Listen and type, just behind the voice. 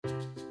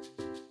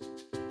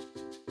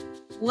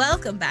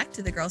Welcome back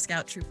to the Girl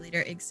Scout Troop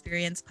Leader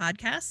Experience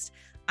podcast.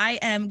 I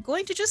am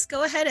going to just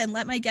go ahead and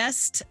let my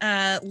guest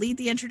lead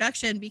the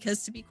introduction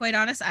because, to be quite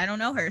honest, I don't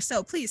know her.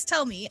 So please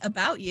tell me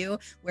about you.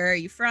 Where are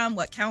you from?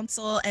 What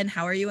council? And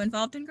how are you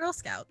involved in Girl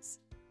Scouts?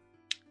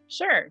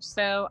 Sure.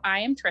 So I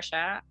am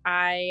Trisha.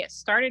 I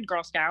started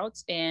Girl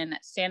Scouts in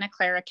Santa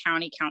Clara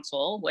County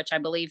Council, which I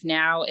believe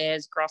now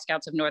is Girl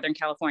Scouts of Northern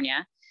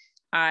California.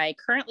 I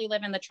currently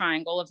live in the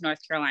Triangle of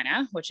North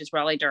Carolina, which is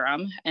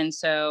Raleigh-Durham. And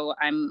so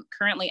I'm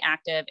currently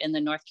active in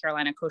the North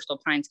Carolina Coastal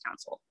Pines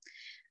Council.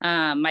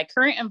 My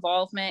current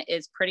involvement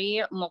is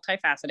pretty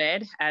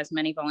multifaceted, as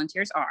many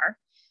volunteers are.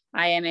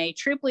 I am a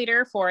troop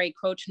leader for a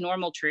quote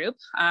normal troop.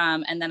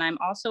 And then I'm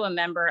also a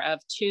member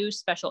of two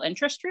special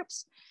interest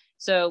troops.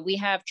 So we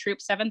have Troop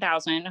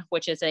 7000,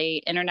 which is a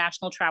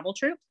international travel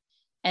troop.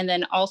 And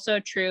then also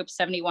Troop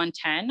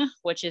 7110,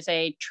 which is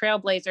a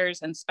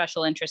trailblazers and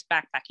special interest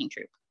backpacking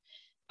troop.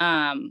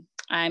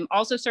 I'm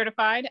also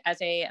certified as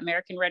a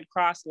American Red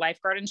Cross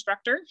lifeguard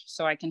instructor,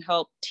 so I can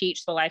help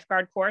teach the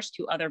lifeguard course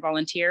to other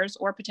volunteers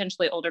or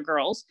potentially older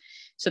girls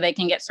so they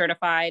can get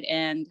certified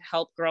and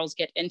help girls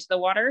get into the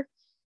water.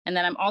 And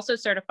then I'm also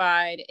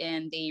certified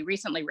in the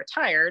recently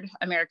retired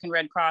American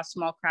Red Cross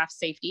small craft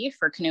safety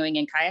for canoeing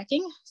and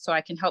kayaking, so I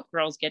can help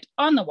girls get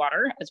on the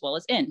water as well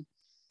as in.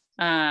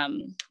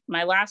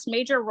 My last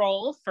major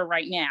role for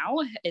right now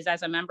is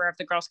as a member of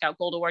the Girl Scout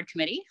Gold Award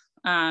Committee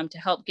to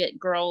help get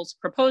girls'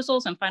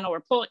 proposals and final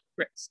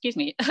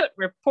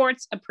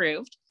reports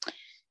approved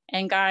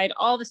and guide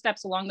all the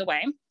steps along the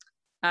way.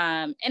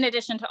 In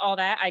addition to all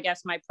that, I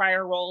guess my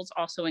prior roles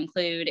also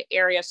include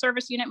area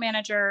service unit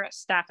manager,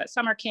 staff at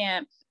summer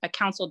camp, a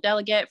council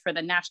delegate for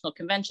the national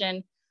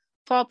convention,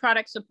 fall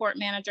product support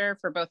manager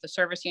for both the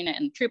service unit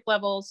and the troop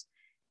levels,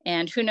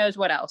 and who knows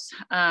what else.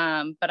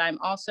 But I'm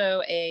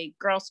also a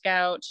Girl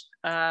Scout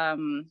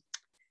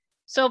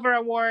Silver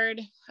Award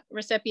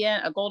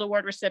recipient, a Gold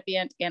Award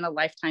recipient, and a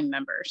lifetime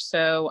member.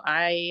 So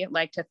I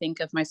like to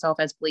think of myself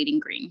as bleeding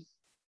green.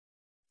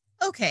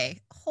 Okay,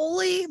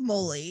 holy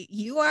moly,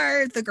 you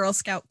are the Girl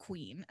Scout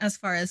queen as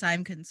far as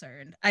I'm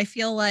concerned. I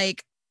feel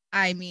like,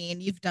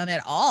 you've done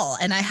it all,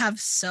 and I have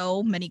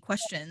so many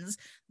questions.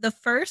 The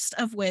first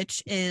of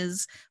which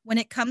is, when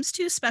it comes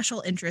to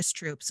special interest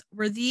troops,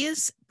 were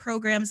these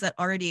programs that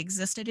already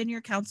existed in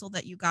your council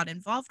that you got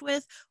involved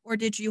with, or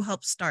did you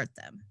help start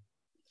them?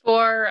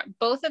 For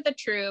both of the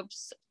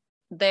troops,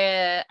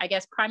 the,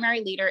 primary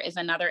leader is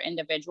another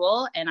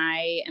individual, and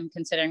I am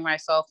considering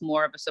myself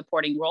more of a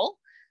supporting role.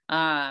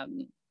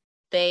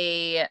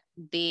 The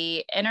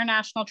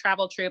international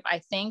travel troop, I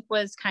think,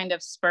 was kind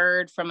of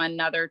spurred from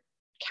another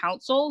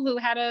council who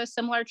had a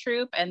similar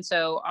troop. And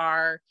so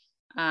our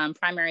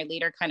primary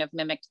leader kind of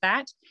mimicked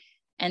that.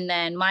 And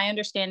then my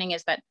understanding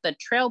is that the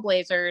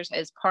Trailblazers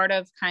is part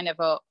of kind of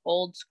a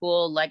old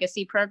school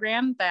legacy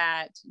program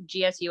that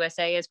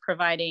GSUSA is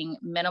providing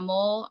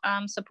minimal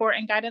support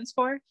and guidance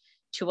for,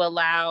 to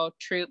allow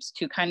troops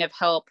to kind of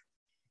help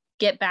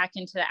get back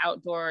into the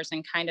outdoors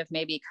and kind of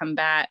maybe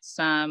combat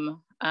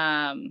some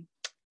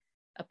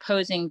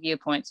opposing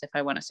viewpoints, if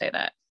I want to say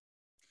that.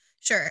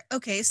 Sure.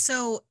 Okay.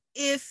 So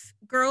if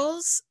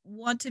girls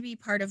want to be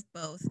part of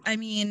both,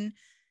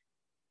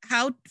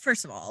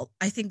 first of all,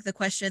 I think the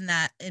question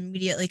that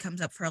immediately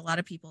comes up for a lot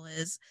of people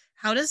is,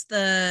 how does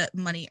the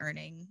money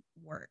earning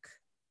work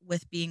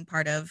with being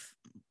part of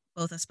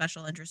both a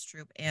special interest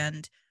troop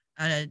and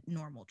a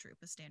normal troop,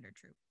 a standard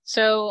troop?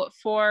 So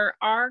for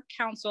our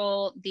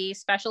council, the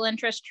special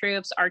interest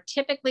troops are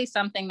typically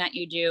something that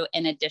you do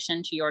in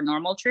addition to your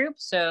normal troop.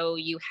 So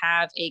you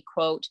have a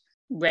quote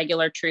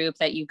regular troop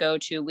that you go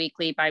to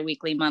weekly,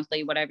 biweekly,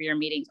 monthly, whatever your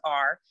meetings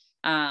are.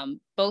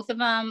 Both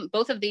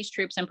of these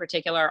troops in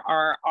particular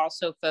are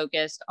also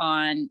focused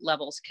on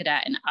levels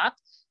cadet and up.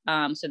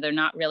 So they're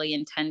not really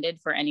intended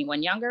for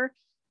anyone younger.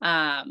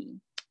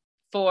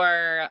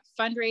 For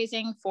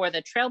fundraising for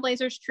the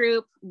Trailblazers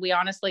troop, we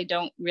honestly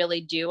don't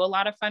really do a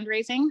lot of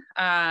fundraising.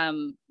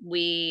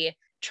 We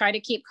try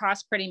to keep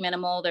costs pretty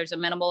minimal. There's a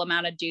minimal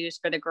amount of dues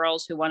for the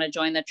girls who want to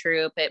join the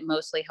troop. It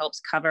mostly helps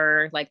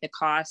cover like the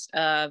cost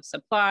of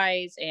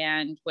supplies.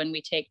 And when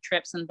we take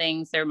trips and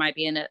things, there might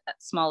be a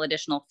small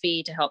additional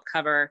fee to help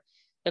cover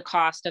the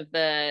cost of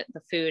the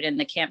food and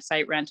the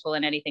campsite rental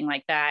and anything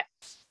like that.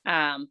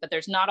 But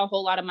there's not a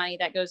whole lot of money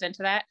that goes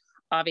into that.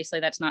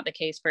 Obviously, that's not the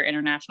case for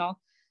international.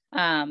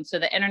 So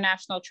the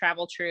international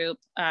travel troop,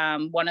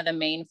 one of the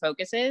main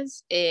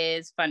focuses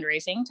is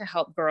fundraising to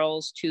help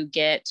girls to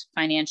get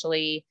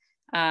financially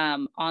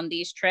on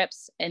these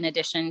trips, in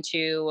addition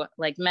to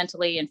like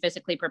mentally and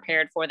physically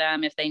prepared for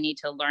them if they need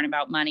to learn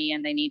about money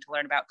and they need to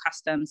learn about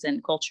customs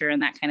and culture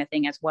and that kind of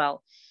thing as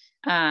well.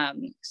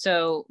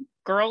 So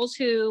girls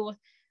who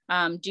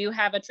do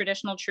have a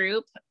traditional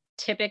troop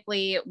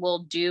typically will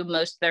do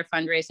most of their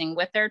fundraising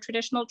with their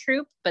traditional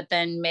troop, but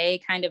then may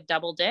kind of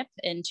double dip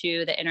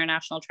into the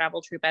international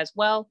travel troop as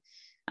well.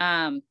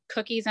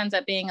 Cookies ends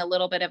up being a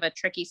little bit of a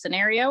tricky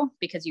scenario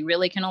because you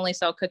really can only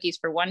sell cookies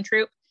for one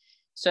troop.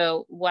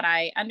 So what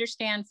I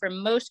understand for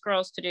most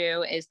girls to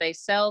do is they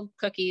sell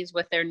cookies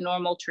with their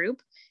normal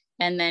troop,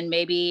 and then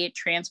maybe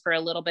transfer a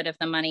little bit of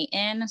the money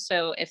in.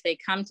 So if they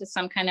come to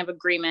some kind of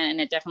agreement, and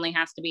it definitely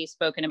has to be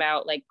spoken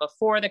about like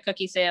before the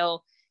cookie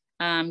sale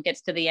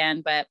gets to the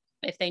end, but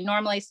if they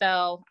normally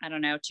sell, I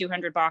don't know,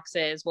 200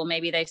 boxes, well,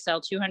 maybe they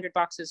sell 200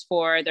 boxes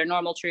for their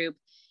normal troop.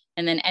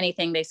 And then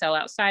anything they sell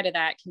outside of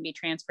that can be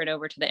transferred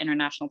over to the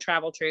international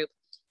travel troop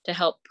to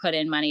help put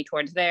in money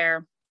towards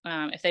there.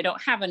 If they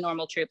don't have a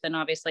normal troop, then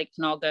obviously it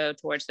can all go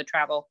towards the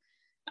travel.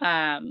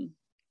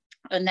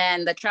 And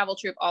then the travel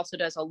troop also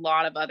does a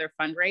lot of other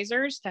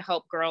fundraisers to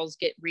help girls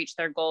reach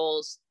their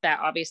goals that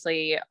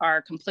obviously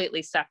are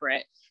completely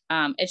separate.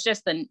 It's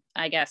just the,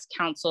 I guess,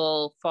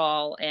 council,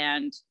 fall,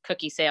 and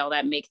cookie sale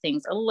that make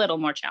things a little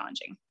more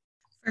challenging.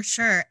 For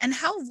sure. And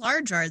how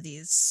large are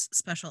these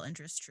special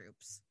interest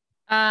troops?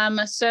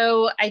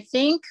 So I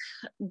think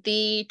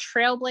the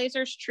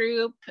Trailblazers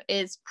troop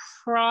is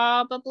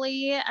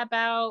probably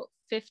about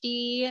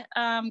 50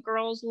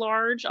 girls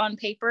large on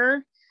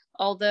paper,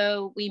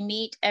 although we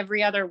meet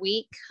every other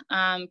week,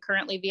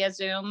 currently via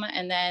Zoom,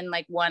 and then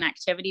like one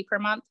activity per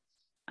month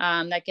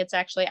that gets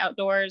actually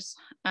outdoors.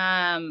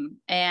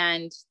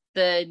 And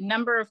the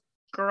number of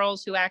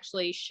girls who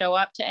actually show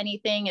up to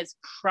anything is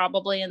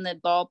probably in the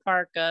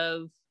ballpark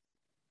of,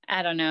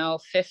 I don't know,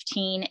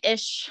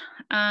 15-ish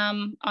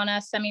on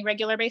a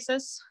semi-regular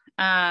basis.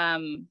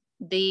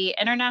 The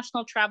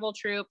international travel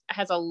troop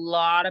has a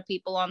lot of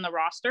people on the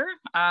roster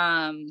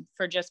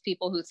for just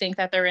people who think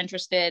that they're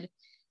interested.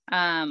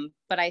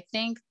 But I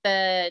think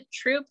the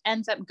troop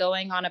ends up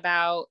going on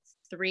about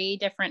 3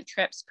 different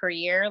trips per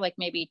year, like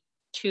maybe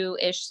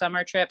 2-ish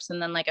summer trips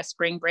and then like a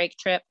spring break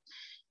trip,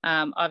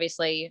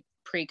 obviously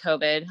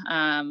pre-COVID.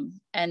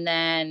 And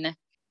then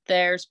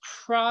there's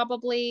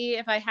probably,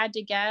 if I had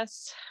to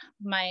guess,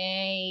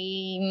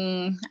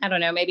 I don't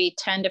know, maybe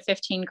 10 to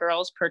 15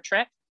 girls per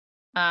trip.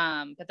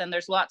 But then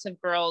there's lots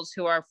of girls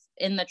who are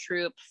in the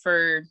troop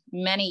for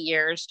many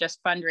years,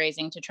 just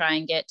fundraising to try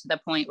and get to the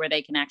point where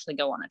they can actually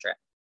go on a trip.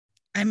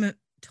 I'm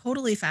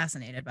totally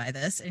fascinated by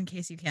this, in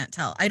case you can't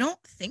tell. I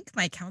don't think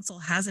my council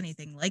has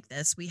anything like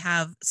this. We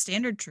have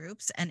standard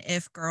troops, and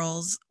if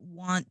girls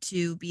want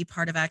to be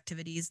part of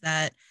activities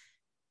that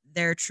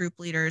their troop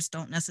leaders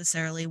don't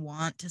necessarily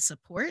want to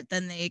support,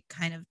 then they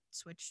kind of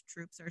switch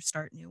troops or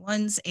start new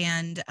ones.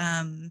 And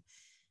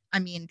I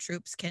mean,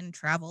 troops can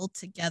travel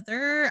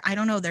together. I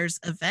don't know, there's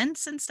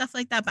events and stuff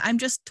like that, but I'm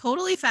just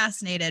totally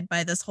fascinated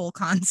by this whole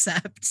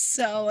concept.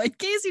 So in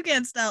case you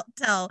can't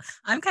tell,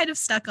 I'm kind of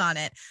stuck on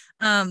it.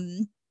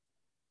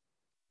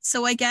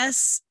 So I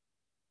guess,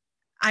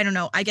 I don't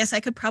know, I guess I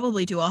could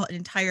probably do an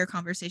entire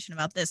conversation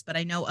about this, but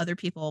I know other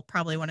people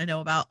probably want to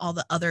know about all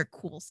the other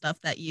cool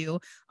stuff that you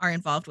are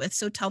involved with.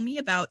 So tell me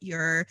about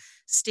your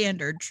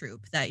standard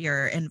troop that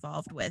you're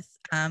involved with.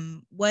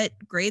 What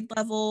grade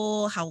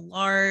level, how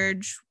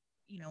large,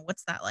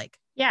 what's that like?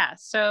 Yeah,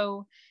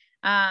 so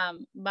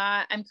I'm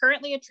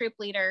currently a troop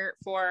leader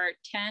for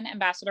 10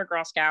 Ambassador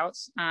Girl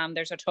Scouts.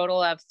 There's a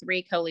total of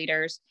 3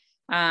 co-leaders.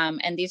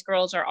 And these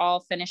girls are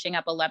all finishing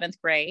up 11th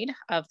grade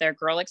of their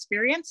girl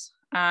experience.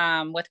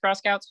 With Girl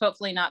Scouts,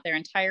 hopefully not their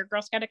entire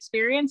Girl Scout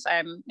experience.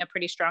 I'm a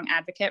pretty strong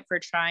advocate for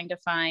trying to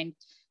find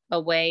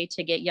a way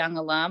to get young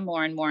alum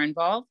more and more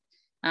involved.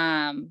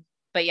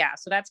 But yeah,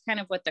 so that's kind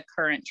of what the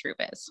current troop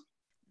is.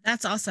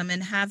 That's awesome.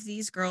 And have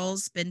these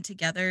girls been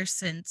together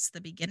since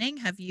the beginning?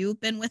 Have you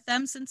been with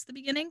them since the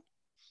beginning?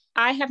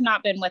 I have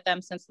not been with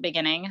them since the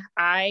beginning.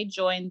 I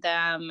joined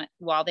them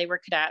while they were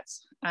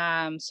cadets.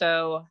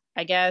 So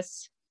I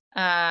guess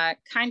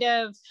kind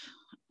of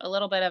a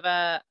little bit of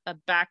a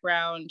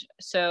background.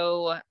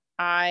 So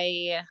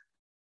I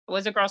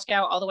was a Girl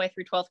Scout all the way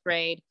through 12th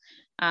grade.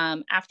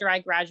 After I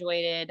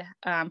graduated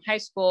high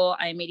school,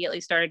 I immediately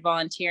started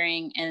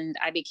volunteering, and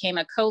I became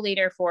a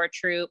co-leader for a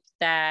troop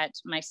that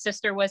my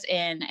sister was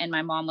in, and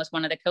my mom was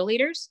one of the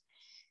co-leaders.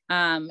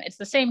 It's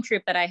the same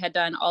troop that I had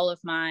done all of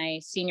my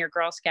senior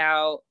Girl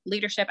Scout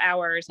leadership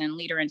hours and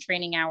leader and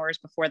training hours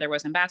before there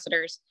was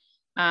ambassadors.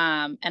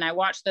 And I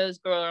watched those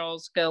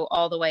girls go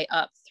all the way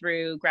up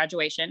through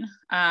graduation.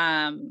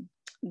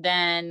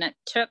 Then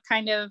took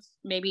kind of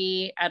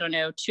maybe, I don't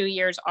know, 2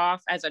 years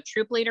off as a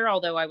troop leader,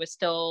 although I was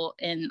still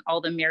in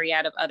all the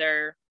myriad of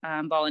other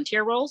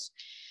volunteer roles.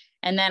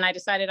 And then I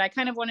decided I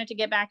kind of wanted to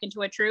get back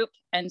into a troop.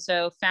 And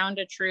so found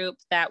a troop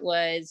that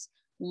was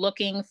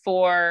looking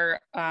for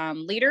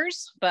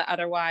leaders, but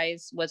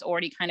otherwise was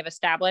already kind of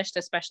established,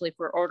 especially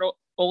for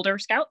older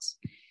scouts.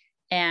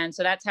 And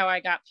so that's how I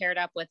got paired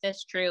up with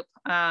this troop.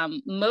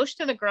 Most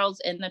of the girls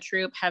in the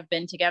troop have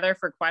been together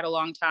for quite a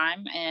long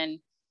time. And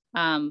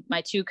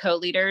my 2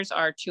 co-leaders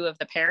are 2 of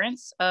the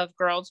parents of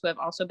girls who have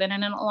also been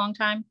in it a long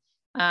time,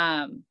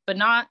 but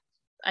not,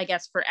 I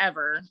guess,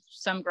 forever.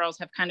 Some girls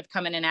have kind of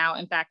come in and out.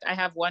 In fact, I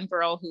have one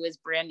girl who is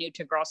brand new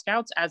to Girl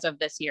Scouts as of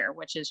this year,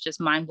 which is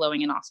just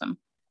mind-blowing and awesome.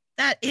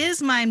 That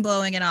is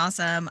mind-blowing and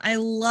awesome. I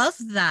love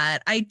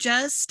that. I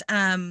just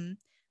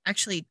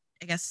actually,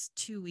 I guess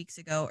 2 weeks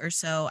ago or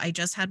so, I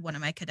just had one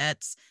of my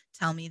cadets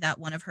tell me that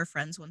one of her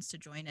friends wants to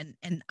join,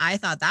 and I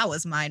thought that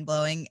was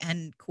mind-blowing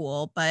and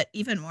cool, but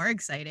even more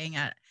exciting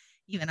at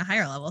even a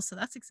higher level. So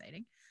that's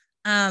exciting.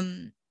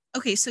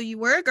 Okay, so you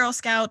were a Girl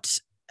Scout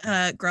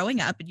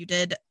growing up and you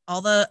did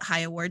all the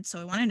high awards. So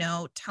I want to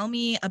know, tell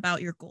me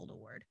about your gold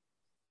award.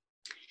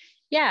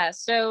 Yeah,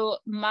 so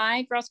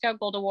my Girl Scout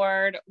Gold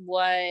Award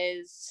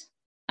was,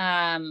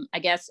 I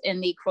guess,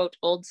 in the quote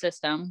old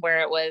system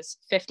where it was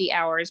 50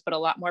 hours, but a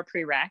lot more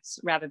prereqs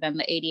rather than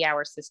the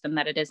 80-hour system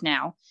that it is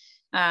now.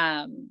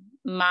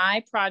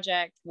 My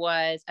project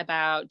was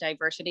about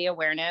diversity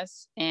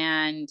awareness,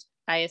 and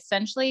I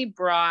essentially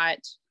brought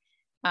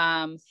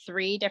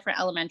three different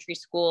elementary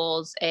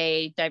schools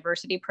a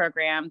diversity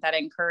program that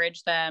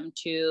encouraged them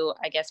to,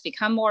 I guess,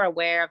 become more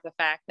aware of the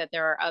fact that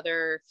there are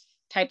other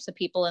types of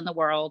people in the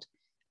world.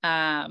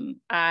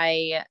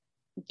 I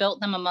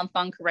built them a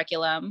month-long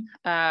curriculum.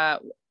 A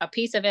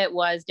piece of it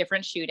was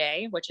Different Shoe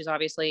Day, which is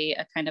obviously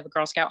a kind of a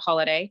Girl Scout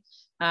holiday.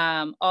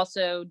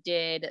 Also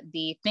did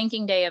the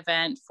Thinking Day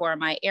event for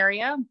my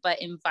area,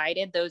 but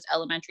invited those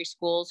elementary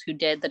schools who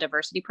did the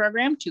diversity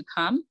program to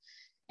come.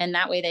 And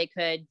that way they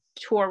could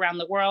tour around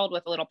the world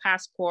with a little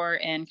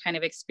passport and kind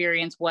of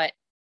experience what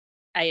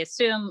I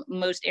assume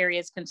most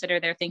areas consider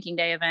their Thinking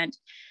Day event,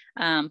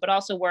 but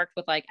also worked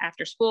with like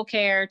after school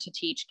care to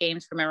teach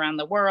games from around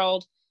the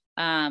world,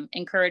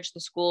 encourage the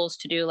schools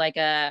to do like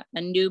a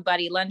new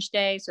buddy lunch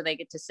day so they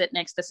get to sit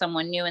next to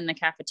someone new in the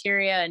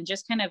cafeteria and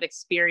just kind of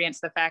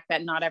experience the fact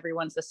that not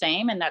everyone's the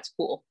same, and that's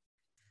cool.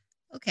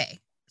 Okay,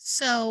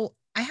 so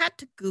I had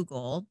to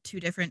Google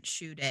Two Different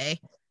Shoe Day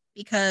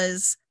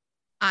because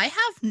I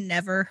have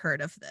never heard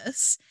of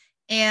this.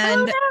 Oh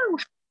And no.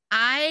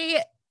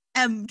 I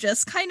am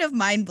just kind of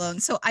mind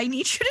blown. So I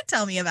need you to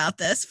tell me about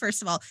this.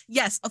 First of all,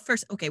 yes,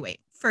 first, okay, wait.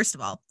 First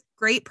of all,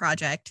 great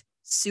project,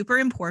 super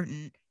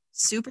important,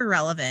 super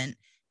relevant,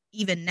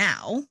 even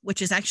now,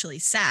 which is actually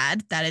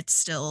sad that it's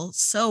still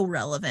so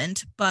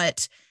relevant,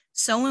 but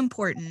so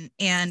important.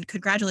 And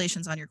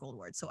congratulations on your gold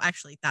award. So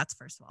actually, that's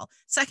first of all.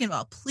 Second of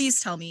all,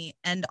 please tell me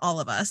and all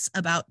of us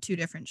about Two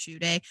Different Shoe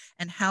Day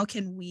and how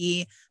can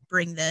we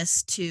bring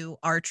this to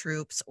our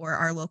troops or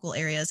our local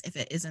areas if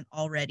it isn't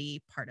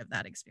already part of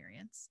that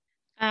experience?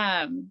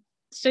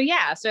 So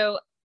yeah, so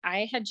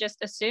I had just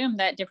assumed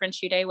that Different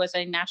Shoe Day was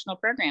a national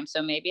program,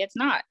 so maybe it's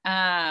not.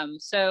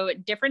 So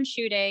Different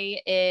Shoe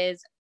Day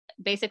is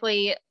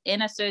basically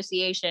in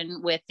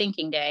association with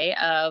Thinking Day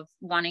of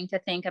wanting to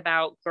think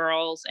about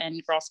girls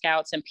and Girl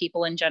Scouts and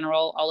people in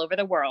general all over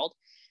the world.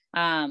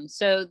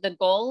 So the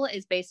goal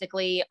is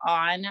basically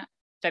on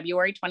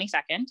February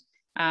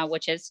 22nd,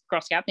 which is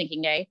Girl Scout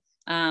Thinking Day,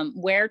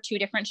 wear two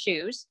different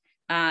shoes.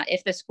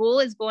 If the school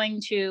is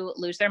going to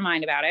lose their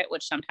mind about it,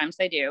 which sometimes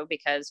they do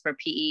because for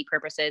PE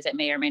purposes, it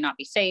may or may not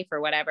be safe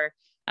or whatever,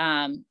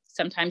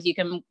 sometimes you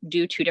can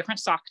do two different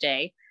sock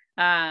day.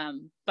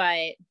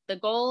 But the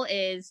goal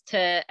is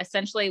to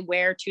essentially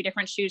wear two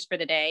different shoes for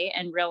the day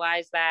and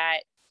realize that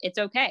it's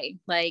okay.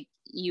 Like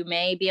you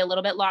may be a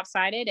little bit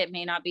lopsided. It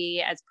may not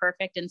be as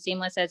perfect and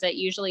seamless as it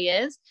usually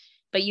is,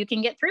 but you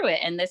can get through it.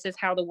 And this is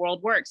how the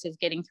world works, is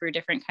getting through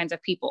different kinds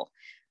of people.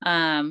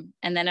 And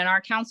then in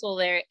our council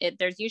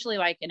there's usually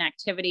like an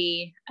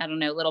activity, I don't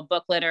know, little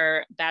booklet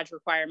or badge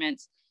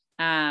requirements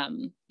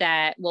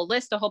that will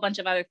list a whole bunch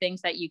of other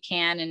things that you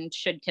can and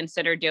should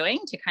consider doing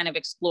to kind of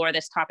explore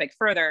this topic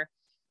further.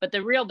 But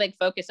the real big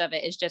focus of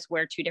it is just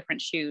wear two different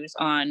shoes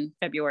on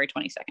February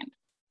 22nd.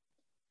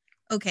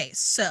 Okay,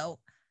 so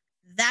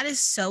that is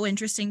so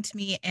interesting to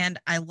me and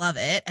I love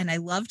it. And I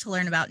love to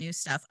learn about new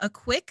stuff. A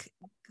quick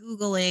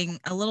Googling,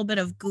 a little bit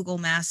of Google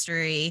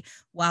mastery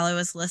while I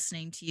was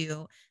listening to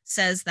you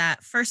says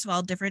that, first of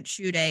all, Different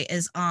Shoe Day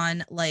is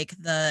on like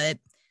the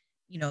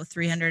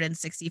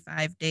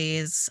 365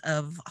 days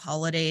of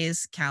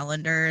holidays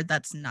calendar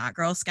that's not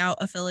Girl Scout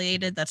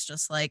affiliated. That's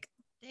just like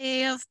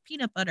day of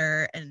peanut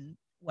butter and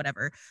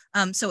whatever.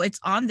 So it's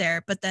on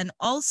there, but then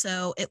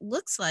also it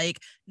looks like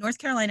North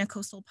Carolina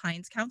Coastal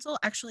Pines Council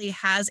actually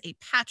has a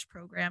patch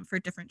program for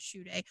Different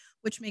Shoe Day,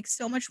 which makes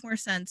so much more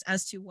sense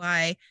as to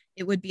why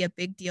it would be a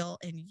big deal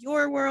in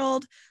your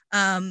world.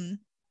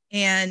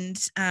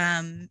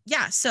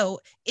 Yeah, so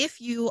if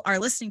you are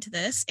listening to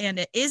this and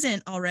it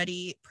isn't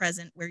already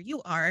present where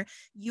you are,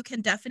 you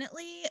can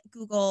definitely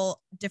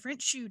Google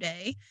Different Shoe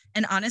Day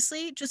and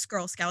honestly, just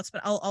Girl Scouts,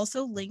 but I'll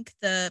also link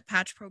the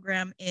patch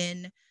program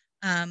in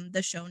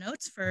the show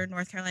notes for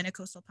North Carolina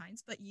Coastal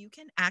Pines, but you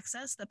can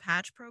access the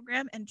patch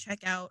program and check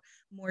out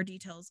more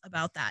details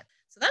about that.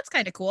 So that's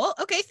kind of cool.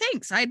 Okay,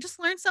 thanks. I just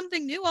learned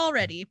something new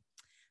already.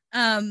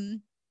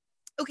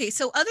 Okay,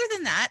 so other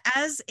than that,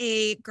 as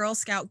a Girl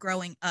Scout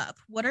growing up,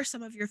 what are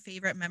some of your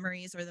favorite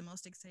memories or the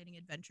most exciting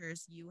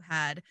adventures you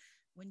had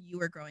when you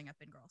were growing up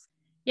in Girl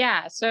Scouts?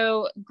 Yeah,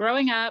 so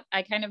growing up,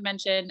 I kind of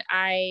mentioned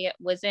I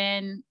was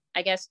in,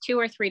 I guess, two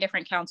or three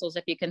different councils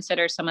if you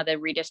consider some of the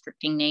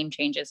redistricting name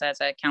changes as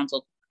a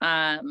council.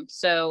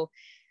 So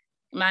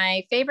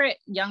my favorite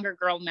younger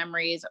girl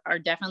memories are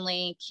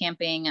definitely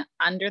camping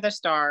under the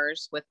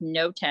stars with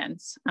no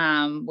tents,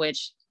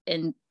 which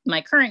in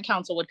my current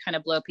council would kind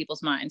of blow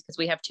people's minds because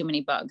we have too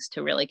many bugs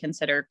to really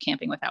consider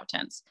camping without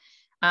tents.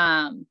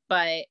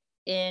 But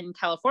in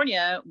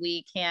California,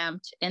 we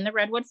camped in the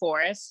Redwood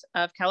Forest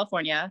of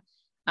California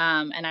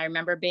And I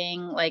remember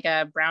being like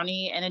a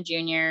brownie and a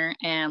junior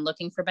and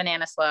looking for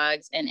banana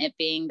slugs and it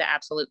being the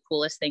absolute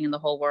coolest thing in the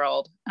whole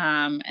world.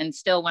 And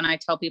still, when I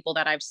tell people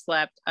that I've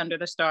slept under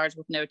the stars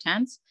with no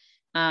tents,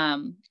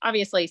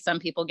 obviously some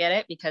people get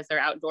it because they're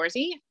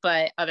outdoorsy,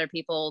 but other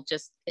people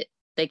just,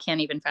 they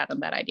can't even fathom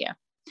that idea.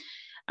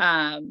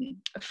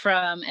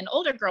 From an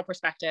older girl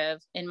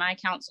perspective, in my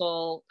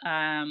council,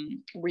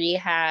 we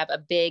have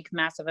a big,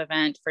 massive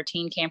event for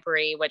Teen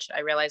Camporee, which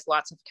I realize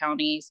lots of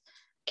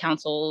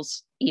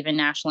councils, even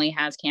nationally,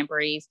 has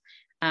camporees.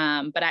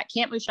 But at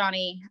Camp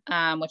Mushani,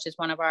 which is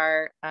one of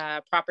our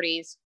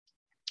properties,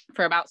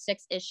 for about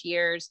 6-ish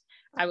years,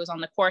 I was on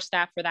the core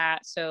staff for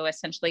that. So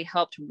essentially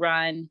helped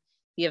run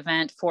the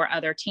event for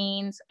other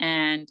teens.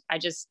 And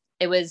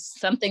it was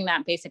something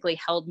that basically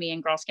held me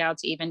in Girl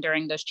Scouts, even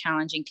during those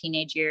challenging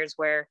teenage years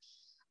where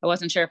I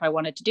wasn't sure if I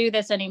wanted to do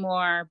this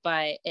anymore,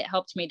 but it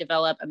helped me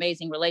develop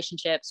amazing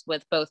relationships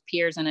with both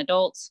peers and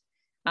adults,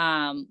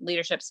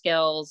 leadership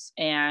skills,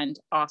 and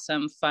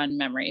awesome, fun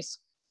memories.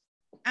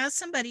 As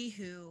somebody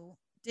who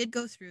did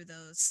go through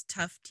those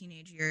tough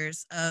teenage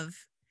years of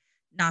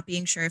not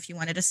being sure if you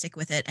wanted to stick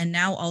with it, and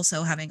now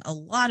also having a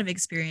lot of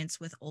experience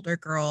with older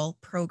girl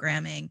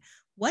programming,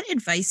 what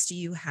advice do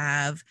you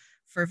have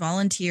for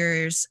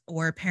volunteers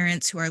or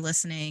parents who are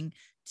listening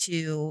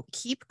to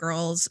keep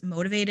girls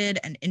motivated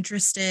and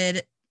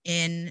interested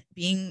in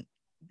being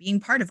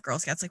part of Girl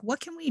Scouts? Like, what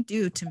can we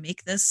do to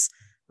make this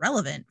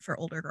relevant for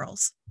older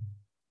girls?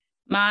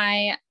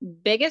 My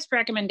biggest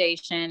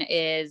recommendation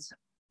is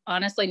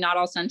honestly not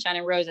all sunshine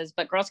and roses,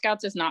 but Girl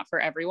Scouts is not for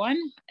everyone.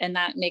 And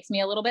that makes me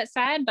a little bit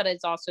sad, but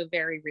it's also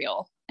very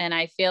real. And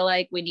I feel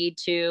like we need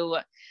to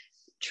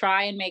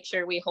try and make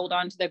sure we hold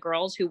on to the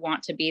girls who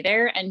want to be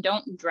there and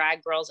don't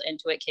drag girls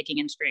into it kicking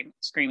and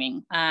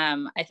screaming.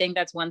 I think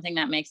that's one thing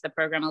that makes the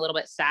program a little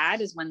bit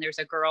sad, is when there's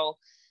a girl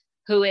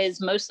who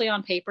is mostly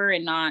on paper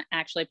and not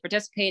actually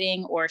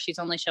participating, or she's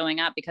only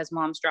showing up because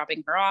mom's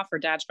dropping her off or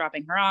dad's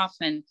dropping her off.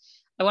 And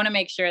I want to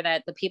make sure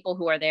that the people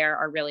who are there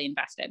are really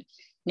invested.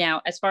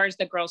 Now, as far as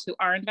the girls who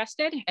are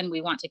invested and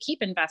we want to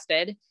keep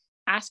invested,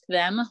 ask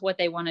them what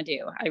they want to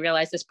do. I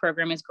realize this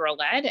program is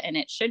girl-led, and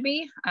it should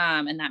be,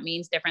 and that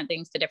means different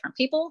things to different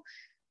people,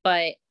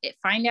 but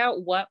find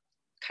out what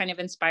kind of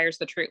inspires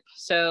the troop.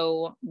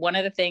 So one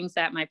of the things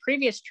that my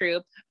previous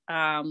troop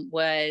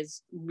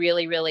was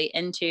really, really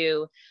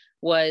into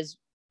was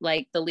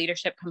like the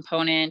leadership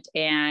component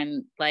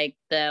and like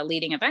the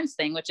leading events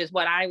thing, which is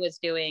what I was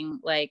doing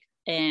like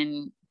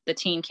in the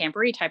Teen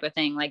Camporee type of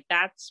thing. Like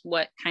that's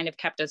what kind of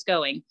kept us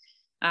going.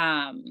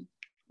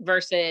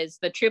 Versus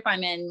the troop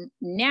I'm in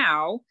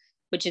now,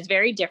 which is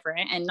very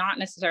different and not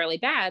necessarily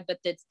bad, but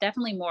it's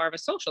definitely more of a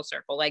social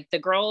circle. Like the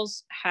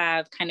girls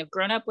have kind of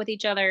grown up with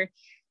each other.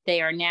 They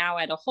are now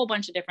at a whole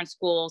bunch of different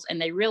schools, and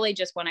they really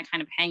just want to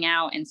kind of hang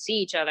out and see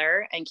each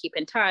other and keep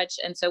in touch.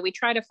 And so we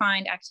try to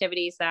find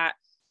activities that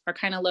are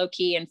kind of low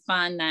key and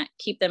fun that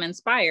keep them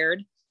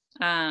inspired.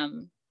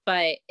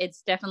 But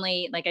it's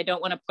definitely like, I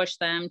don't want to push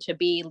them to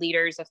be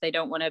leaders if they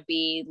don't want to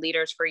be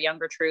leaders for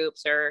younger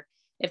troops, or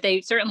if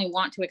they certainly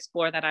want to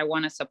explore that, I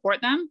want to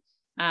support them.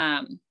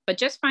 But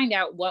just find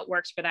out what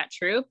works for that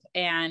troop.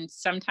 And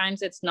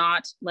sometimes it's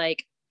not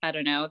like, I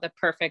don't know, the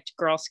perfect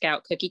Girl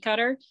Scout cookie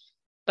cutter,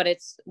 but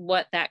it's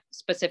what that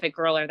specific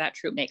girl or that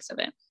troop makes of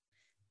it.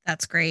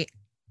 That's great.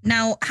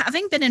 Now,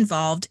 having been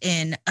involved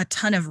in a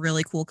ton of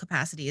really cool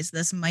capacities,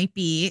 this might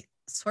be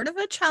sort of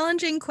a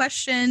challenging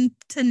question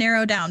to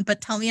narrow down, but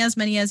tell me as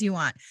many as you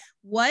want.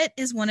 What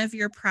is one of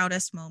your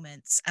proudest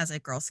moments as a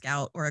Girl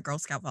Scout or a Girl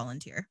Scout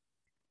volunteer?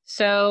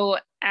 So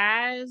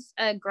as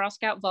a Girl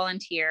Scout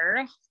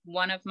volunteer,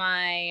 one of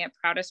my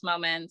proudest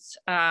moments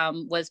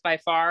was by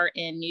far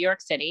in New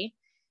York City.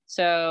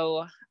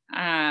 So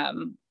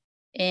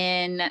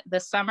in the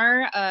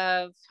summer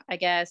of, I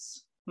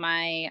guess,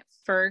 my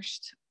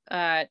first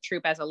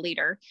troop as a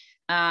leader,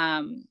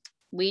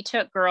 we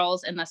took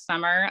girls in the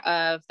summer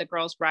of the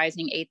girls'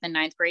 rising 8th and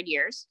 9th grade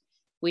years.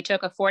 We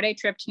took a 4-day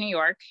trip to New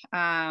York.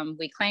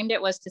 We claimed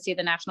it was to see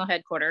the national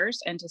headquarters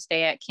and to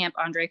stay at Camp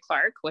Andre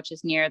Clark, which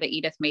is near the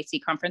Edith Macy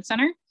Conference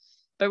Center.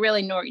 But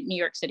really, New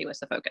York City was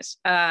the focus.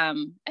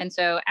 And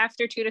so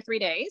after 2 to 3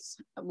 days,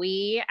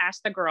 we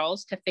asked the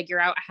girls to figure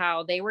out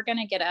how they were going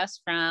to get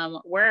us from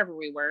wherever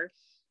we were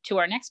to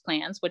our next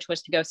plans, which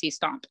was to go see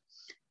Stomp.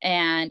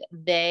 And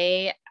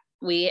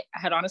we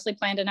had honestly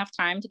planned enough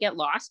time to get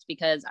lost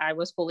because I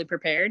was fully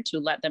prepared to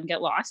let them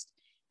get lost.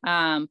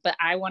 But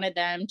I wanted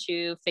them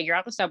to figure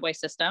out the subway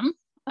system,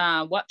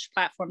 which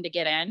platform to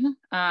get in,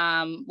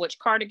 which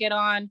car to get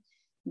on,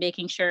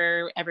 making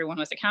sure everyone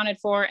was accounted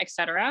for,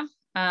 etc.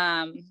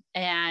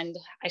 And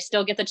I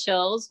still get the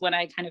chills when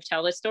I kind of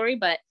tell this story,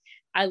 but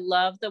I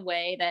love the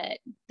way that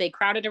they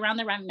crowded around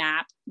the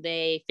map.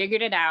 They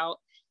figured it out.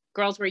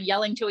 Girls were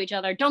yelling to each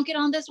other, "Don't get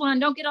on this one.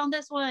 Don't get on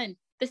this one.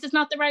 This is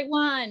not the right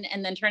one."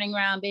 And then turning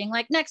around being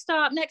like, next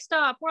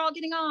stop, we're all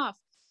getting off.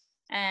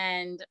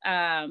 And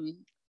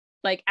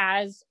like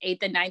as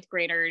 8th and 9th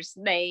graders,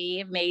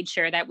 they made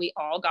sure that we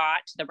all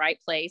got to the right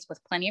place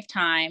with plenty of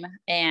time.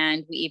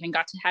 And we even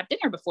got to have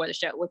dinner before the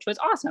show, which was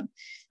awesome.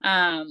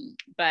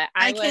 But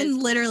I was can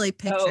literally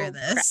picture so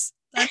this.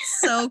 That's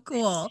so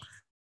cool.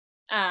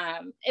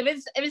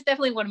 it was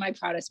definitely one of my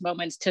proudest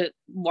moments to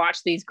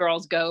watch these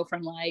girls go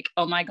from like,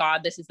 oh my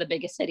God, this is the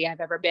biggest city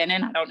I've ever been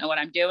in, I don't know what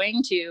I'm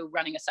doing, to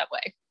running a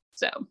subway.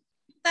 So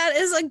That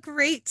is a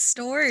great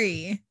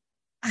story.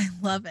 I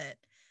love it.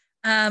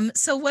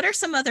 So what are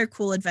some other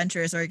cool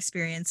adventures or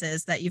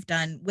experiences that you've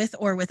done with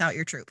or without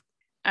your troop?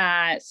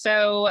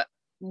 So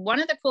one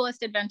of the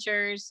coolest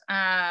adventures,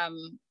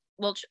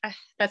 well,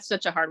 that's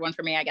such a hard one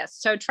for me, I guess.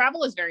 So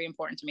travel is very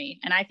important to me.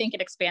 And I think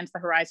it expands the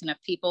horizon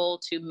of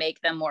people to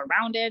make them more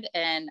rounded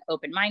and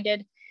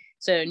open-minded.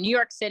 So New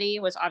York City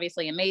was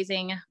obviously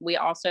amazing. We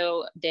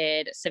also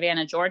did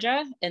Savannah,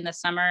 Georgia in the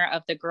summer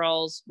of the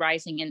girls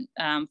rising in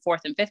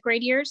 4th and 5th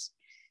grade years.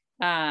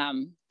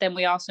 Then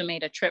we also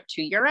made a trip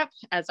to Europe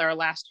as our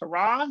last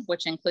hurrah,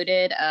 which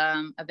included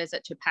a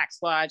visit to Pax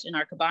Lodge in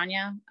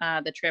Arcabonia.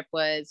 The trip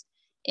was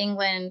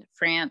England,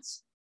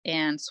 France,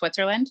 and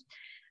Switzerland.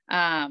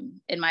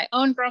 In my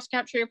own Girl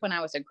Scout troop, when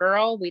I was a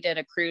girl, we did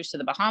a cruise to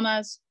the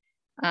Bahamas.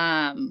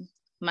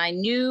 My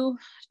new,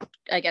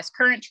 I guess,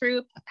 current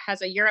troop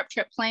has a Europe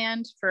trip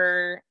planned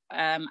for,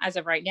 as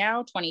of right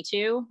now,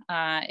 22.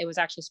 It was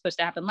actually supposed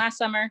to happen last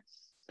summer,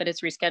 but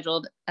it's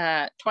rescheduled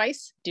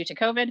twice due to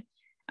COVID.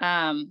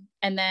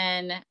 And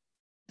then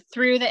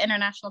through the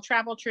international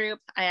travel troop,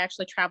 I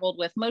actually traveled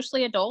with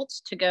mostly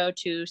adults to go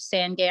to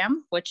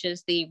Sangam, which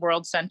is the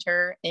World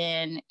Center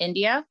in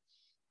India.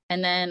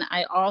 And then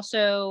I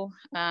also,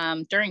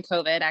 during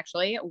COVID,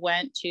 actually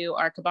went to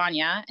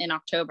Arcabonia in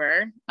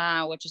October,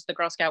 which is the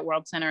Girl Scout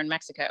World Center in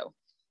Mexico.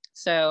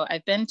 So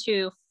I've been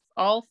to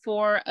all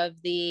 4 of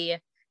the,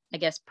 I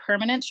guess,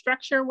 permanent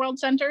structure world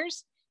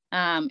centers.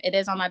 It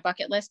is on my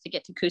bucket list to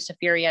get to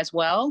Kusafiri as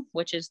well,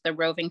 which is the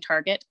roving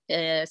target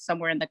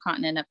somewhere in the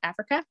continent of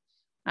Africa.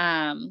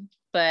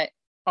 But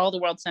all the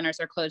world centers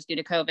are closed due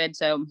to COVID.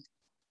 So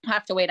I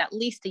have to wait at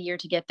least a year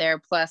to get there.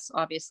 Plus,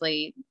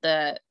 obviously,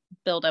 the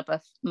buildup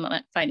of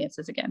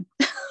finances again.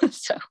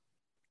 So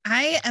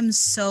I am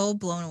so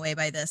blown away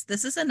by this.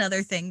 This is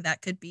another thing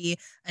that could be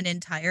an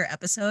entire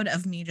episode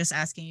of me just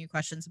asking you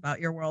questions about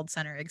your World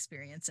Center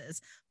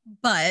experiences.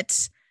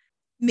 But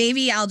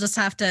maybe I'll just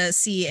have to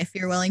see if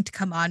you're willing to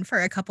come on for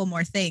a couple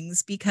more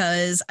things,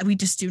 because we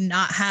just do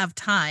not have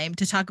time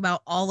to talk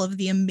about all of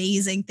the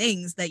amazing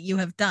things that you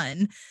have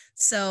done.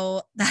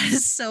 So that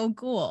is so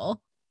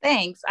cool.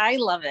 Thanks. I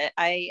love it.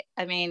 I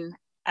mean,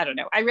 I don't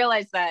know. I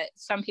realize that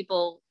some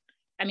people,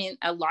 I mean,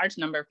 a large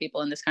number of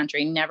people in this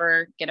country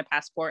never get a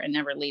passport and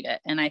never leave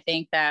it. And I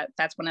think that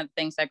that's one of the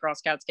things that Girl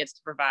Scouts gets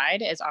to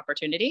provide is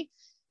opportunity.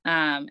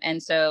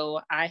 And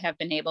so I have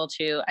been able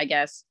to, I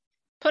guess,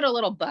 put a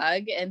little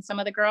bug in some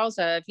of the girls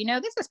of, you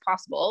know, this is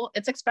possible.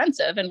 It's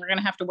expensive and we're going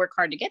to have to work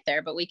hard to get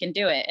there, but we can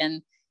do it.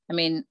 And I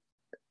mean,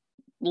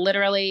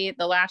 literally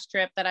the last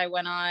trip that I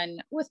went on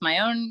with my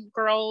own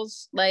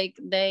girls, like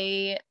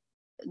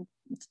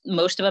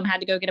most of them had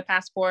to go get a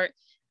passport.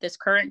 This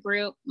current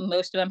group,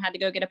 most of them had to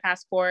go get a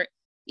passport.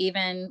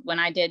 Even when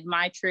I did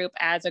my troop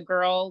as a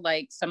girl,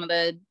 like some of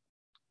the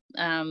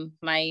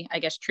my, I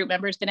guess, troop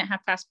members didn't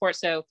have passports.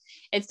 So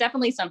it's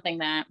definitely something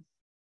that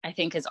I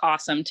think is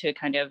awesome to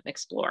kind of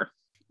explore.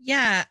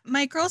 Yeah,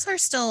 my girls are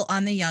still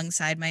on the young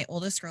side. My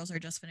oldest girls are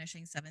just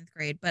finishing 7th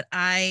grade, but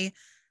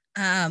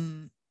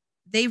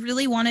they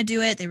really want to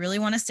do it. They really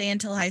want to stay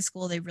until high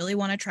school. They really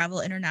want to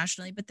travel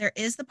internationally, but there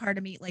is the part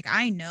of me, like,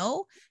 I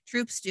know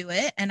troops do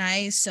it and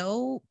I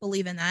so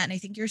believe in that. And I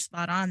think you're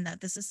spot on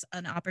that this is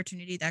an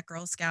opportunity that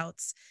Girl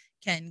Scouts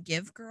can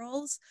give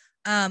girls.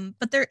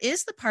 But there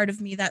is the part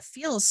of me that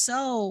feels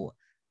so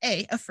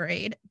A,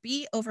 afraid,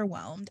 B,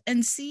 overwhelmed,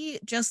 and C,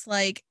 just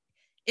like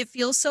it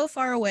feels so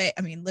far away.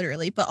 I mean,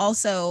 literally, but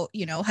also,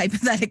 you know,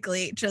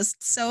 hypothetically,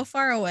 just so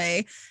far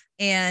away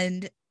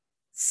and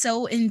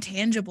so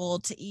intangible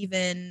to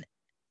even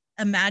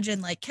imagine.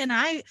 Like, can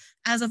I,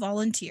 as a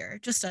volunteer,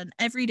 just an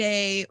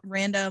everyday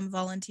random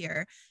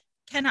volunteer,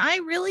 can I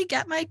really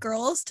get my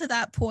girls to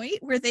that point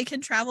where they can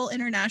travel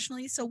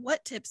internationally? So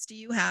what tips do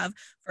you have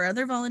for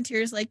other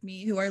volunteers like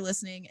me who are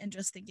listening and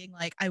just thinking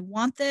like, I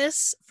want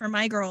this for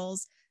my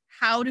girls?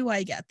 How do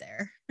I get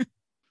there?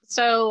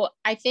 So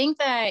I think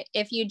that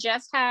if you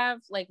just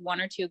have like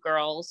 1 or 2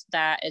 girls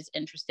that is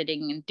interested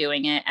in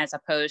doing it, as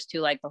opposed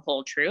to like the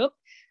whole troop,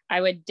 I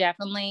would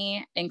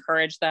definitely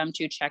encourage them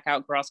to check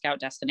out Girl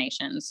Scout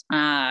Destinations.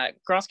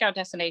 Girl Scout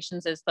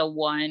Destinations is the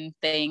one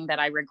thing that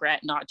I regret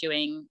not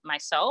doing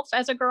myself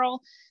as a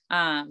girl.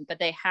 But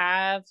they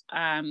have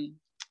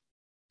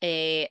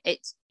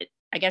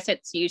I guess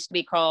it's used to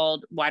be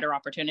called Wider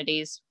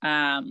Opportunities.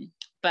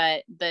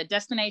 But the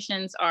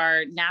destinations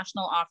are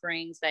national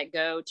offerings that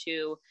go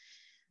to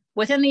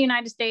within the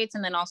United States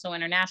and then also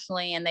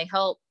internationally. And they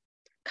help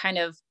kind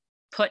of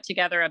put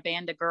together a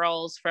band of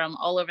girls from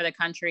all over the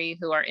country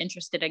who are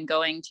interested in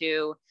going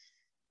to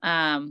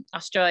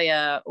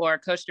Australia or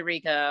Costa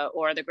Rica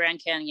or the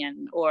Grand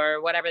Canyon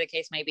or whatever the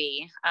case may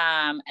be.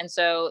 And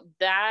so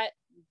that,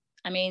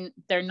 I mean,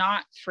 they're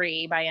not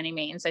free by any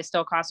means. They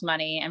still cost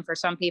money. And for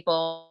some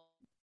people,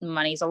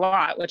 money's a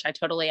lot, which I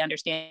totally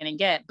understand and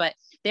get, but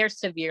they're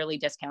severely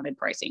discounted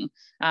pricing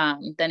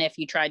than if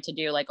you tried to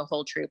do like a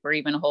whole troop or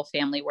even a whole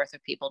family worth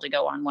of people to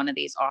go on one of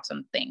these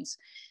awesome things.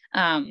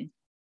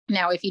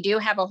 Now, if you do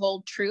have a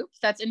whole troop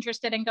that's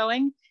interested in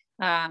going,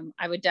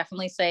 I would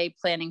definitely say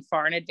planning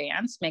far in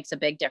advance makes a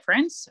big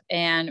difference,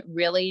 and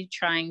really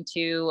trying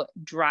to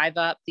drive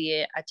up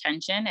the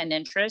attention and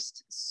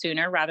interest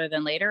sooner rather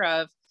than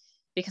later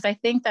because I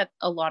think that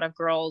a lot of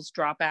girls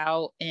drop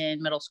out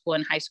in middle school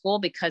and high school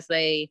because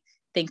they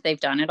think they've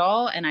done it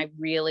all. And I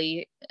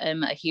really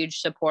am a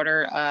huge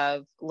supporter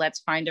of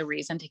let's find a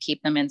reason to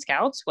keep them in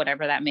Scouts,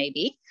 whatever that may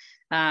be.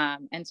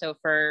 And so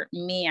for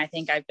me, I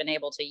think I've been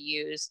able to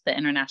use the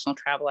international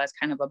travel as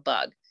kind of a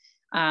bug.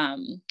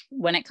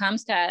 When it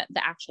comes to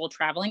the actual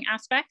traveling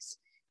aspects,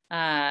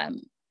 I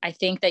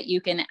think that you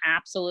can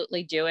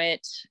absolutely do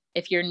it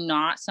if you're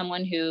not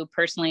someone who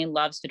personally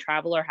loves to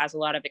travel or has a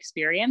lot of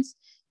experience.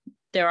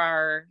 There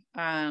are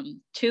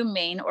two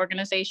main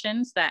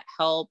organizations that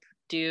help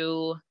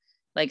do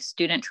like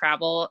student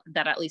travel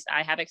that at least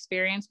I have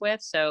experience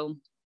with. So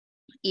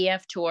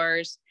EF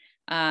Tours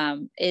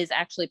is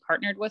actually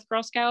partnered with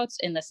Girl Scouts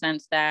in the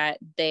sense that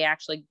they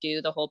actually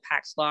do the whole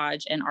Pax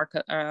Lodge and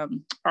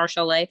our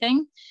chalet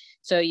thing.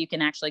 So you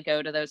can actually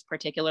go to those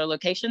particular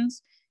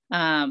locations.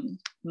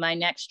 My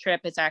next trip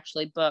is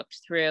actually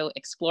booked through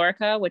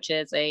Explorica, which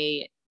is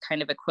a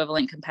kind of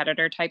equivalent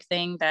competitor type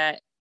thing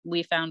that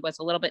we found was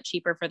a little bit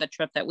cheaper for the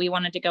trip that we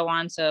wanted to go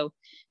on. So,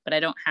 but I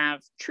don't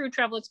have true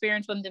travel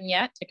experience with them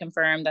yet to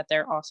confirm that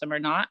they're awesome or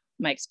not.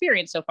 My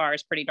experience so far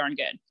is pretty darn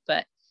good,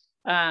 but,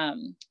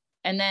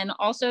 and then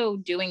also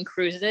doing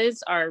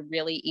cruises are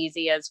really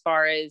easy as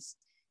far as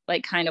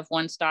like kind of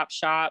one-stop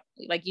shop.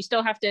 Like you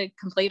still have to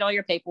complete all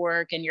your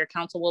paperwork, and your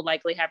council will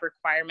likely have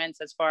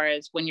requirements as far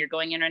as when you're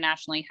going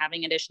internationally,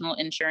 having additional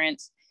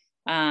insurance,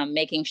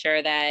 making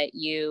sure that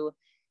you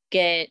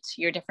get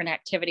your different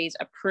activities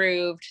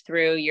approved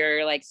through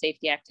your like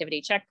safety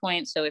activity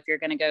checkpoints. So if you're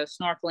going to go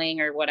snorkeling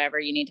or whatever,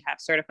 you need to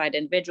have certified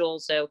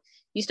individuals. So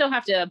you still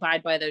have to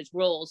abide by those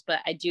rules. But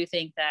I do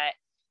think that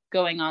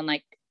going on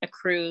like a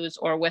cruise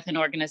or with an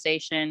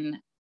organization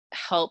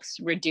helps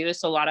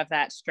reduce a lot of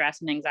that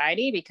stress and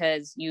anxiety,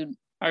 because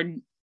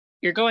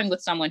you're going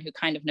with someone who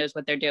kind of knows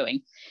what they're doing.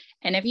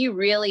 And if you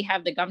really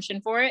have the gumption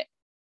for it,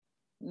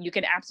 you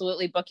could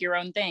absolutely book your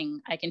own thing.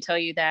 I can tell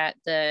you that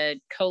the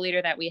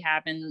co-leader that we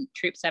have in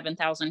Troop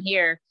 7000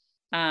 here,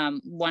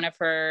 one of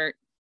her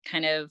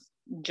kind of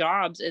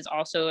jobs is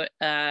also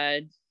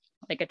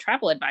like a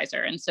travel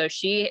advisor. And so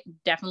she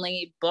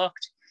definitely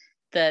booked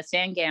the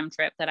Sangam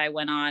trip that I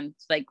went on,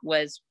 like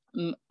was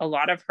a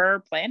lot of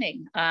her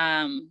planning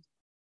and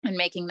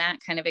making that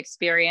kind of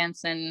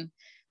experience, and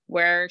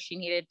where she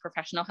needed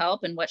professional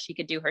help and what she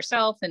could do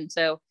herself. And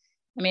so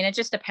I mean, it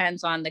just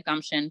depends on the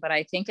gumption, but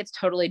I think it's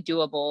totally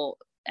doable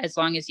as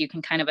long as you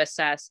can kind of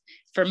assess.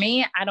 For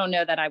me, I don't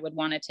know that I would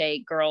want to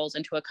take girls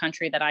into a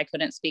country that I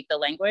couldn't speak the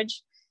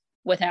language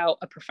without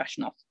a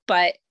professional,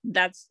 but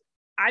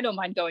I don't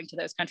mind going to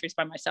those countries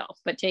by myself,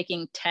 but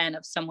taking 10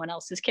 of someone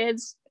else's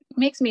kids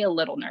makes me a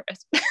little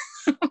nervous.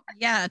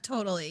 Yeah,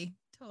 totally.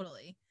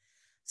 Totally.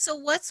 So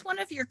what's one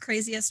of your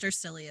craziest or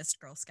silliest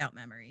Girl Scout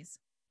memories?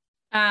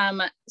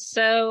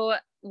 So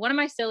one of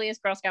my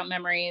silliest Girl Scout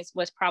memories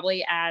was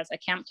probably as a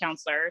camp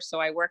counselor. So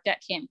I worked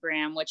at Camp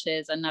Graham, which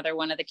is another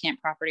one of the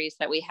camp properties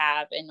that we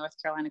have in North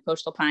Carolina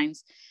Coastal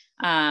Pines.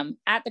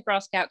 At the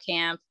Girl Scout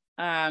camp,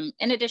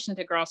 in addition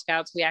to Girl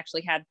Scouts, we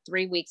actually had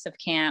 3 weeks of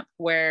camp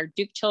where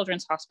Duke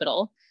Children's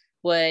Hospital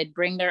would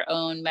bring their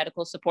own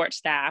medical support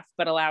staff,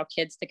 but allow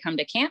kids to come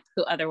to camp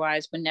who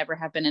otherwise would never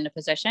have been in a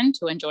position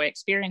to enjoy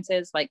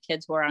experiences like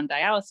kids who are on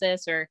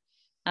dialysis or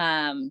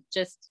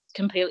just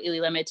completely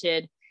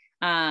limited.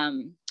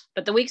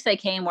 But the weeks they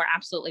came were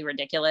absolutely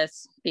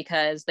ridiculous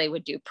because they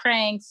would do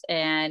pranks,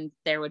 and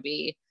there would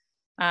be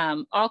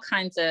all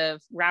kinds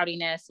of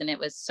rowdiness, and it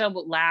was so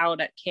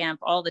loud at camp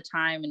all the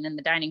time and in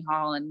the dining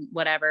hall and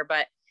whatever.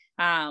 But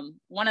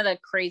one of the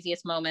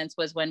craziest moments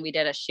was when we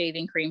did a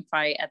shaving cream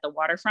fight at the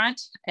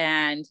waterfront,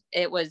 and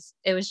it was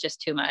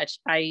just too much.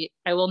 I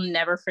will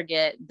never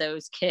forget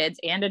those kids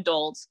and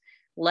adults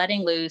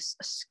letting loose,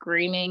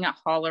 screaming,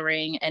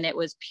 hollering, and it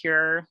was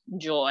pure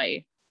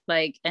joy.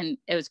 And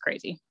it was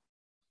crazy.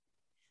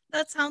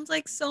 That sounds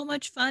like so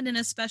much fun. And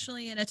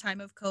especially in a time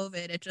of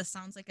COVID, it just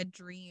sounds like a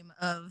dream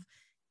of,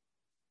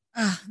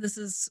 this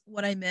is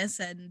what I miss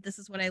and this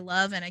is what I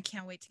love. And I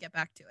can't wait to get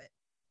back to it.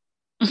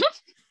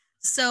 Mm-hmm.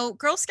 So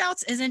Girl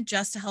Scouts isn't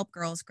just to help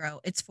girls grow.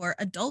 It's for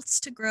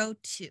adults to grow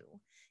too.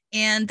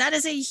 And that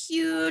is a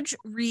huge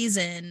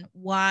reason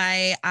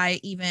why I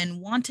even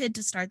wanted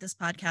to start this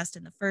podcast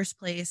in the first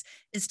place,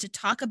 is to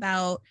talk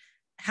about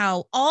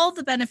how all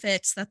the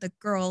benefits that the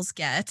girls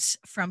get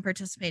from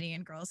participating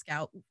in Girl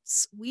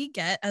Scouts, we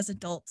get as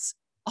adults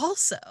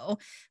also,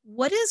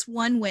 what is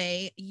one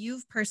way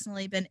you've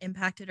personally been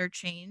impacted or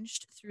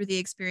changed through the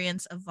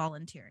experience of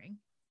volunteering?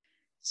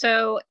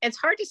 So it's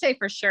hard to say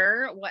for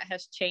sure what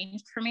has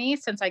changed for me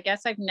since I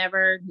guess I've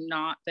never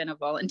not been a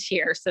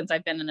volunteer since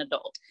I've been an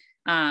adult.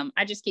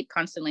 I just keep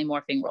constantly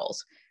morphing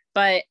roles.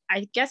 But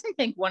I guess I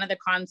think one of the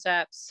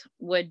concepts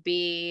would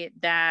be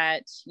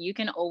that you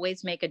can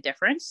always make a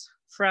difference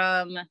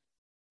from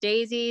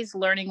Daisy's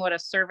learning what a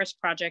service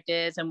project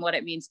is and what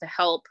it means to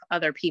help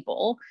other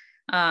people.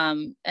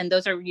 And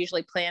those are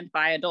usually planned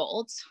by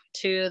adults,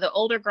 to the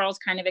older girls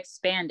kind of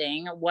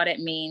expanding what it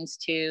means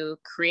to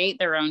create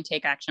their own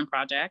take action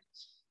project,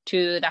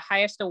 to the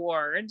highest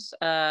awards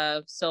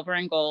of silver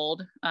and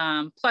gold,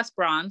 plus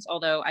bronze,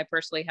 although I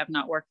personally have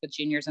not worked with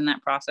juniors in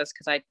that process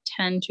because I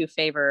tend to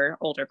favor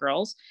older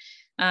girls.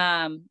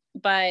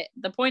 But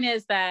the point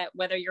is that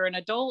whether you're an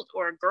adult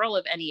or a girl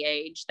of any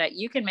age, that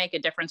you can make a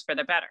difference for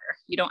the better.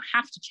 You don't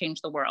have to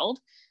change the world,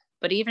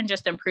 but even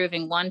just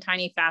improving one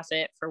tiny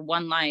facet for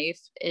one life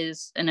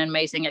is an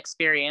amazing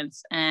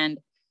experience. And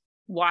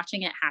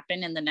watching it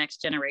happen in the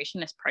next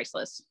generation is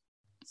priceless.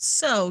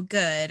 So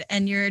good.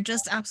 And you're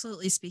just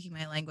absolutely speaking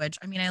my language.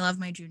 I mean, I love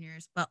my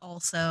juniors, but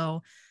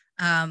also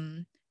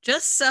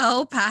just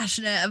so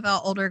passionate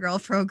about older girl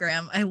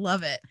program. I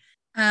love it.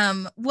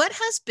 What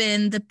has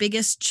been the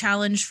biggest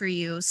challenge for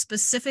you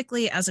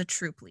specifically as a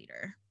troop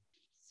leader?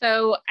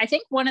 So I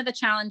think one of the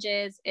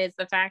challenges is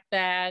the fact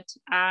that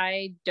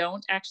I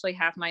don't actually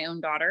have my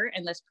own daughter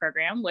in this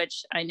program,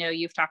 which I know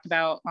you've talked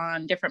about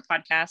on different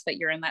podcasts that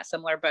you're in that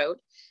similar boat.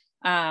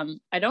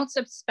 I don't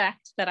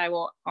suspect that I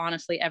will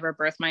honestly ever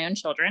birth my own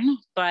children,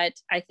 but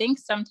I think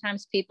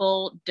sometimes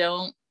people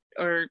don't,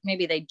 or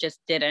maybe they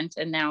just didn't,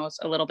 and now it's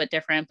a little bit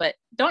different, but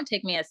don't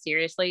take me as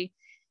seriously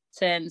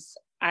since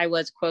I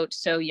was, quote,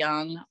 so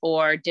young,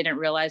 or didn't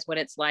realize what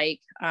it's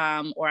like,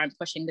 or I'm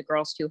pushing the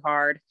girls too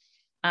hard.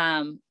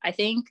 I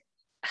think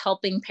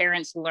helping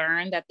parents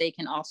learn that they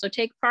can also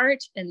take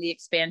part in the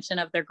expansion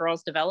of their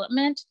girls'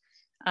 development,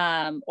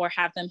 or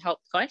have them help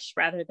push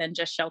rather than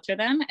just shelter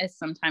them is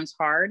sometimes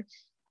hard.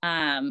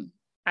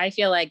 I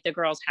feel like the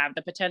girls have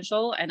the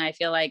potential, and I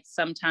feel like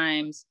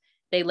sometimes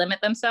they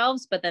limit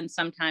themselves, but then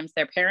sometimes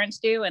their parents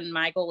do. And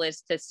my goal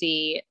is to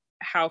see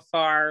how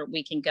far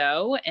we can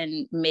go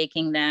and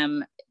making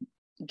them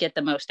get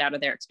the most out of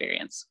their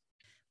experience.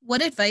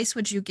 What advice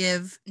would you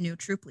give new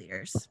troop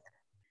leaders?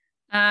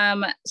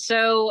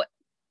 So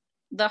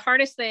the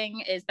hardest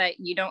thing is that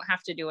you don't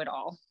have to do it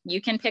all.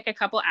 You can pick a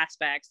couple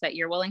aspects that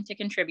you're willing to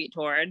contribute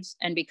towards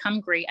and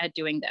become great at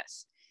doing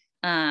this.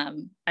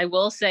 I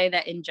will say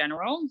that in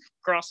general,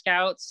 Girl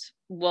Scouts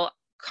will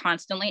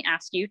constantly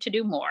ask you to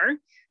do more.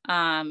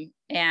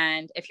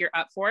 And if you're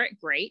up for it,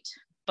 great.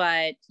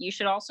 But you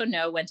should also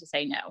know when to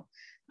say no.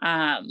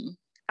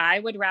 I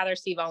would rather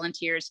see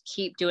volunteers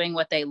keep doing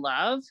what they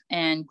love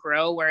and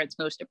grow where it's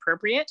most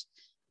appropriate,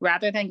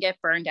 rather than get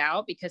burned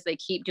out because they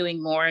keep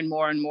doing more and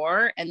more and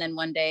more. And then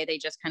one day they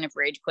just kind of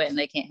rage quit and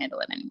they can't handle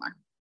it anymore.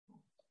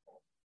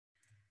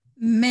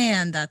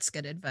 Man, that's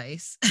good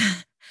advice.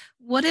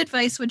 What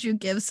advice would you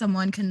give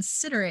someone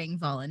considering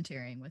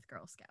volunteering with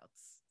Girl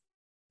Scouts?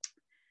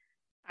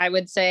 I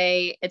would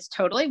say it's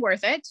totally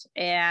worth it.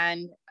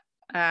 And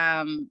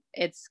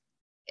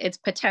it's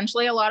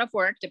potentially a lot of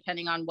work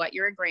depending on what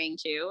you're agreeing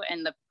to.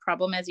 And the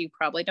problem is you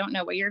probably don't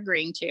know what you're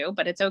agreeing to,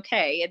 but it's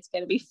okay. It's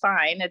going to be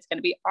fine. It's going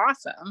to be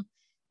awesome.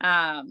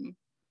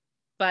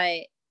 But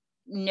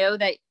know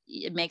that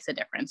it makes a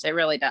difference. It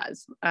really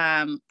does.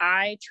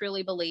 I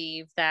truly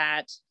believe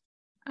that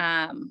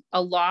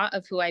a lot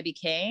of who I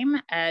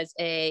became as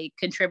a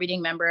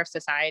contributing member of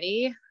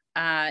society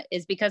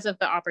is because of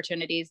the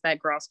opportunities that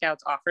Girl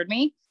Scouts offered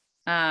me.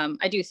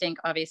 I do think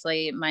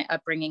obviously my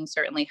upbringing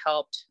certainly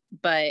helped,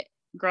 but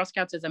Girl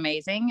Scouts is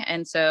amazing.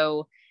 And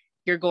so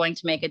you're going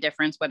to make a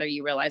difference whether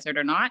you realize it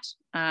or not.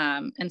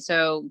 And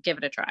so give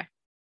it a try.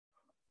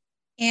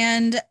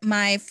 And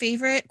my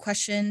favorite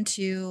question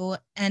to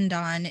end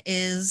on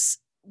is,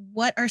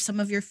 what are some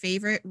of your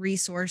favorite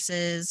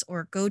resources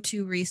or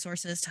go-to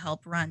resources to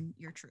help run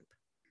your troop?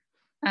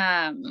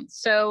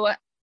 So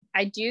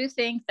I do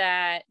think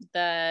that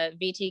the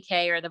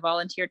VTK, or the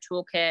Volunteer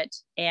Toolkit,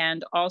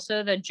 and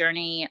also the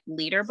Journey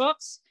Leader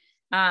books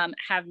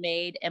have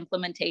made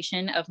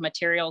implementation of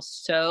materials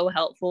so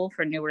helpful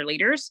for newer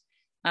leaders.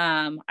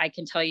 I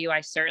can tell you,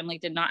 I certainly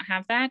did not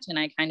have that. And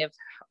I kind of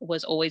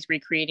was always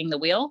recreating the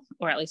wheel,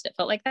 or at least it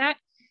felt like that.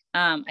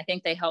 I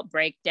think they help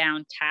break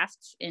down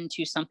tasks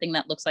into something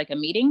that looks like a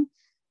meeting.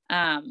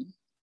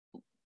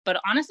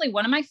 But honestly,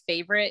 one of my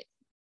favorite,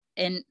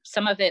 and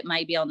some of it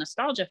might be a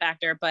nostalgia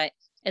factor, but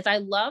is I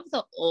love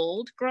the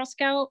old Girl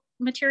Scout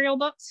material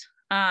books.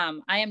 I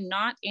am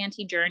not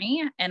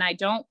anti-Journey, and I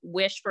don't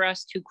wish for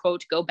us to,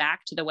 quote, go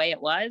back to the way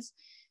it was.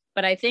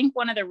 But I think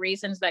one of the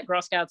reasons that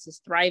Girl Scouts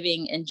is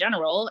thriving in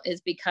general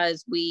is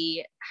because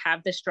we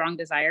have this strong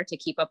desire to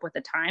keep up with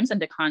the times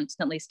and to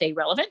constantly stay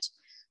relevant.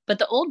 But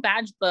the old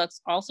badge books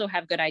also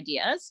have good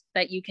ideas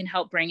that you can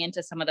help bring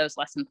into some of those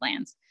lesson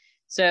plans.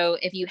 So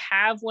if you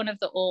have one of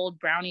the old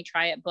Brownie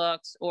Try It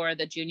books or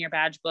the junior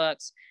badge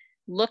books,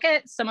 look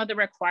at some of the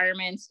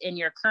requirements in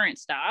your current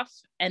stuff,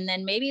 and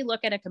then maybe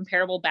look at a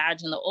comparable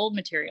badge in the old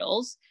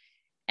materials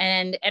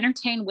and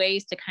entertain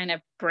ways to kind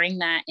of bring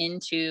that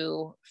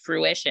into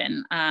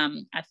fruition.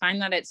 I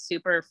find that it's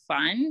super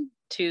fun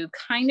to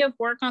kind of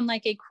work on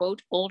like a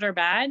quote older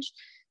badge,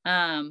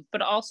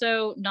 but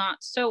also not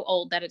so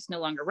old that it's no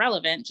longer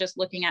relevant. Just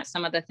looking at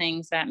some of the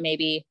things that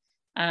maybe,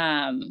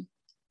 I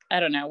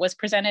don't know, was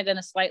presented in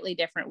a slightly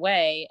different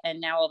way. And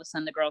now all of a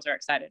sudden the girls are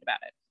excited about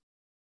it.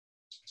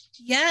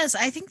 Yes,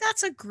 I think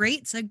that's a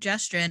great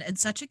suggestion and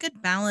such a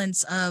good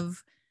balance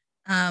of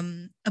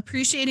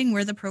appreciating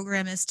where the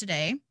program is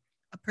today,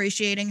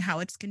 appreciating how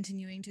it's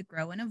continuing to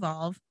grow and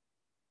evolve,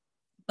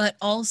 but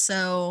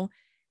also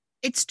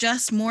it's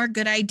just more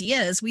good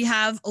ideas. We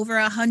have over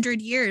 100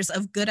 years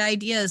of good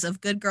ideas of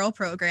good girl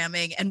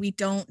programming, and we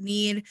don't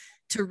need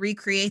to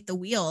recreate the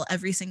wheel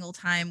every single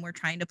time we're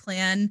trying to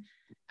plan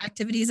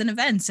activities and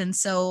events. And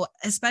so,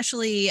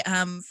 especially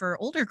for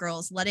older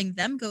girls, letting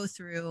them go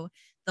through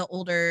the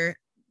older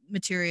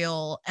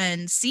material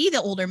and see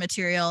the older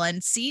material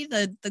and see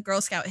the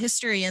Girl Scout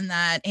history in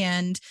that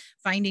and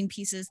finding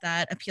pieces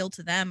that appeal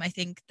to them, I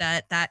think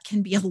that that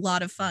can be a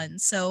lot of fun.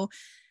 So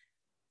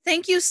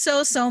thank you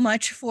so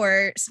much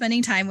for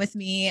spending time with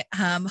me.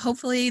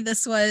 Hopefully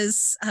this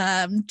was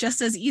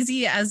just as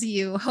easy as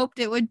you hoped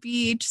it would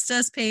be, just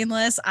as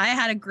painless. I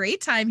had a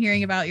great time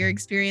hearing about your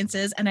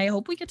experiences, and I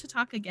hope we get to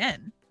talk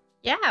again.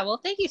 Yeah, well,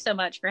 thank you so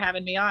much for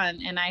having me on.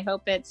 And I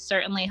hope it's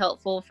certainly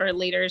helpful for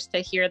leaders to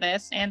hear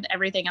this and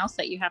everything else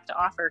that you have to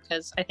offer,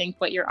 because I think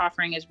what you're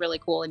offering is really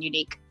cool and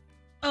unique.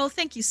 Oh,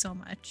 thank you so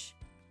much.